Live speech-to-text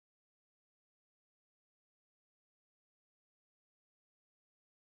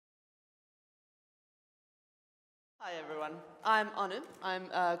Hi everyone, I'm Anu. I'm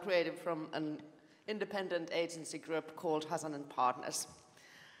creative from an independent agency group called Hasan&Partners.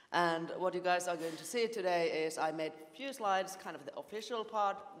 And what you guys are going to see today is I made a few slides, kind of the official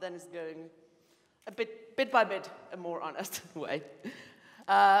part, then it's going a bit by bit, a more honest way.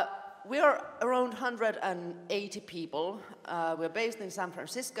 We are around 180 people. We're based in San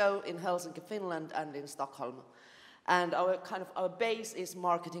Francisco, in Helsinki, Finland, and in Stockholm. And our base is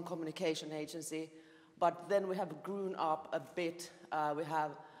marketing communication agency. But then we have grown up a bit. We have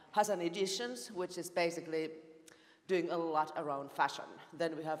Hasan Editions, which is basically doing a lot around fashion.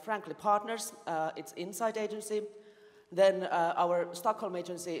 Then we have Frankly Partners, it's inside agency. Then our Stockholm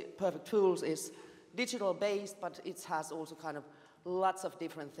agency, Perfect Tools, is digital based, but it has also kind of lots of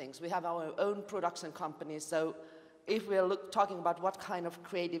different things. We have our own production companies, so if we are talking about what kind of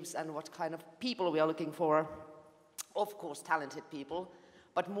creatives and what kind of people we are looking for, of course talented people,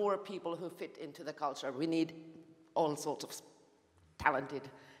 but more people who fit into the culture. We need all sorts of talented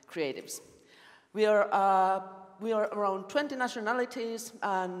creatives. We are around 20 nationalities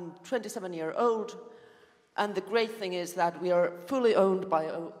and 27-year-old. And the great thing is that we are fully owned by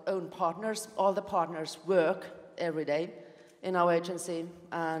our own partners. All the partners work every day in our agency.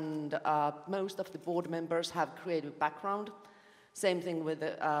 And most of the board members have creative background. Same thing with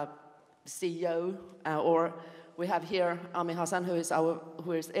the CEO or we have here Ami Hasan, who is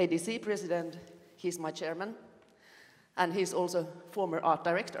ADCE president. He's my chairman, and he's also former art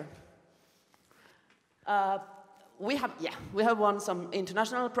director. We have won some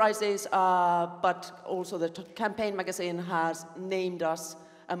international prizes, but also the campaign magazine has named us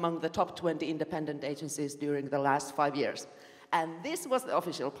among the top 20 independent agencies during the last 5 years. And this was the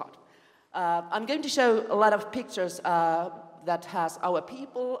official part. I'm going to show a lot of pictures that has our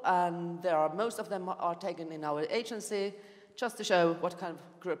people, and most of them are taken in our agency, just to show what kind of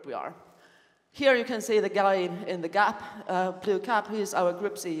group we are. Here you can see the guy in the blue cap, he's our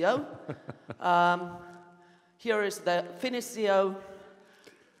group CEO. Here is the Finnish CEO,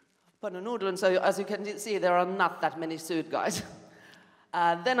 Panu Nordlund, so as you can see, there are not that many suit guys.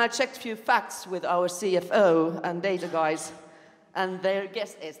 Then I checked a few facts with our CFO and data guys, and their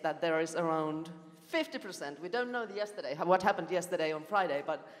guess is that there is around 50%, we don't know what happened yesterday on Friday,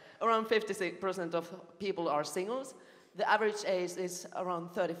 but around 50% of people are singles. The average age is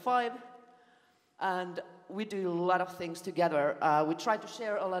around 35, and we do a lot of things together. We try to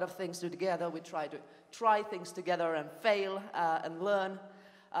share a lot of things together. We try to try things together and fail and learn.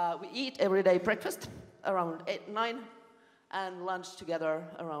 We eat every day breakfast around 9, and lunch together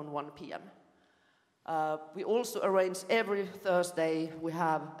around 1 p.m. We also arrange every Thursday,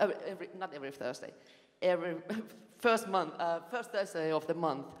 every first Thursday of the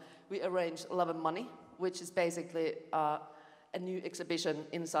month, we arrange Love and Money, which is basically a new exhibition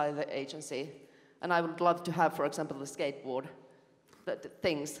inside the agency. And I would love to have, for example, the skateboard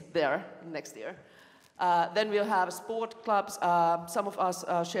things there next year. Then we'll have sport clubs. Some of us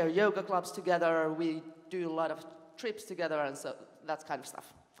share yoga clubs together. We do a lot of trips together, and so that kind of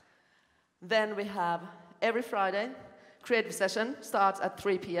stuff. Then we have every Friday, creative session starts at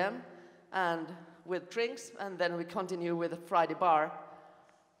 3 p.m. and with drinks, and then we continue with a Friday bar.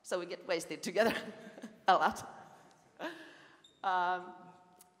 So we get wasted together a lot. I'm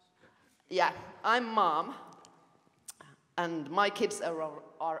mom, and my kids are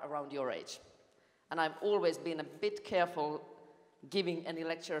around your age. And I've always been a bit careful giving any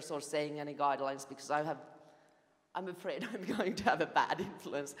lectures or saying any guidelines because I'm afraid I'm going to have a bad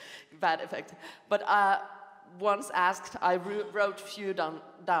influence, bad effect. But once asked, I wrote a few down.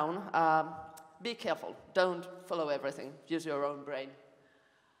 Be careful, don't follow everything, use your own brain.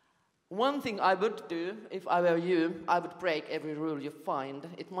 One thing I would do, if I were you, I would break every rule you find.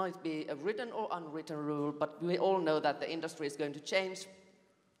 It might be a written or unwritten rule, but we all know that the industry is going to change.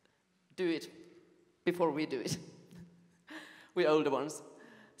 Do it before we do it. We're older ones.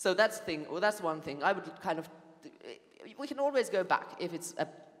 So that's one thing. I would we can always go back if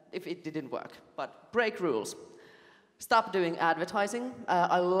it didn't work, but break rules. Stop doing advertising.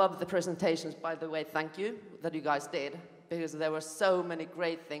 I love the presentations, by the way, thank you, that you guys did, because there were so many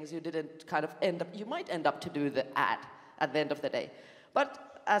great things. You didn't you might end up to do the ad at the end of the day.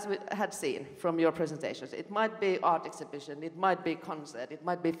 But as we had seen from your presentations, it might be art exhibition, it might be concert, it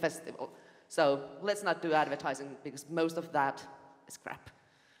might be festival. So let's not do advertising because most of that is crap.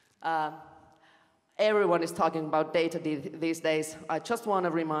 Everyone is talking about data these days. I just want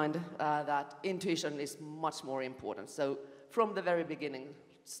to remind that intuition is much more important. So from the very beginning,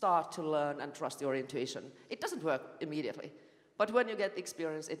 start to learn and trust your intuition. It doesn't work immediately, but when you get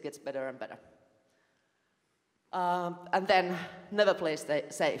experience, it gets better and better. And then never play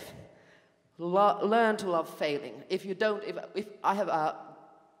safe. learn to love failing. If you don't, if I have I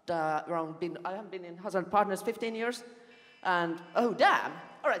have been in Hasan&Partners 15 years, and oh damn,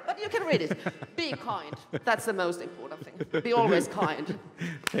 all right, but you can read it. Be kind. That's the most important thing. Be always kind.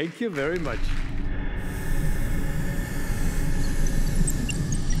 Thank you very much.